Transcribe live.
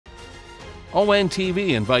ONTV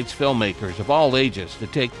invites filmmakers of all ages to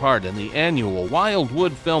take part in the annual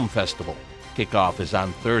Wildwood Film Festival. Kickoff is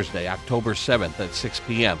on Thursday, October 7th at 6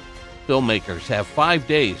 p.m. Filmmakers have 5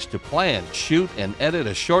 days to plan, shoot, and edit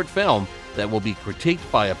a short film that will be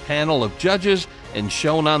critiqued by a panel of judges and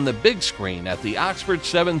shown on the big screen at the Oxford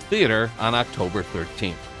 7 Theater on October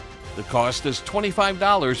 13th. The cost is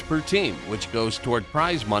 $25 per team, which goes toward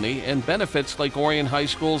prize money and benefits like Orion High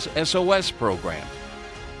School's SOS program.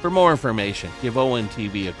 For more information, give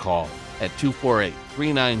ONTV a call at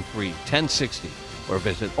 248-393-1060 or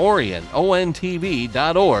visit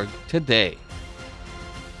orionontv.org today.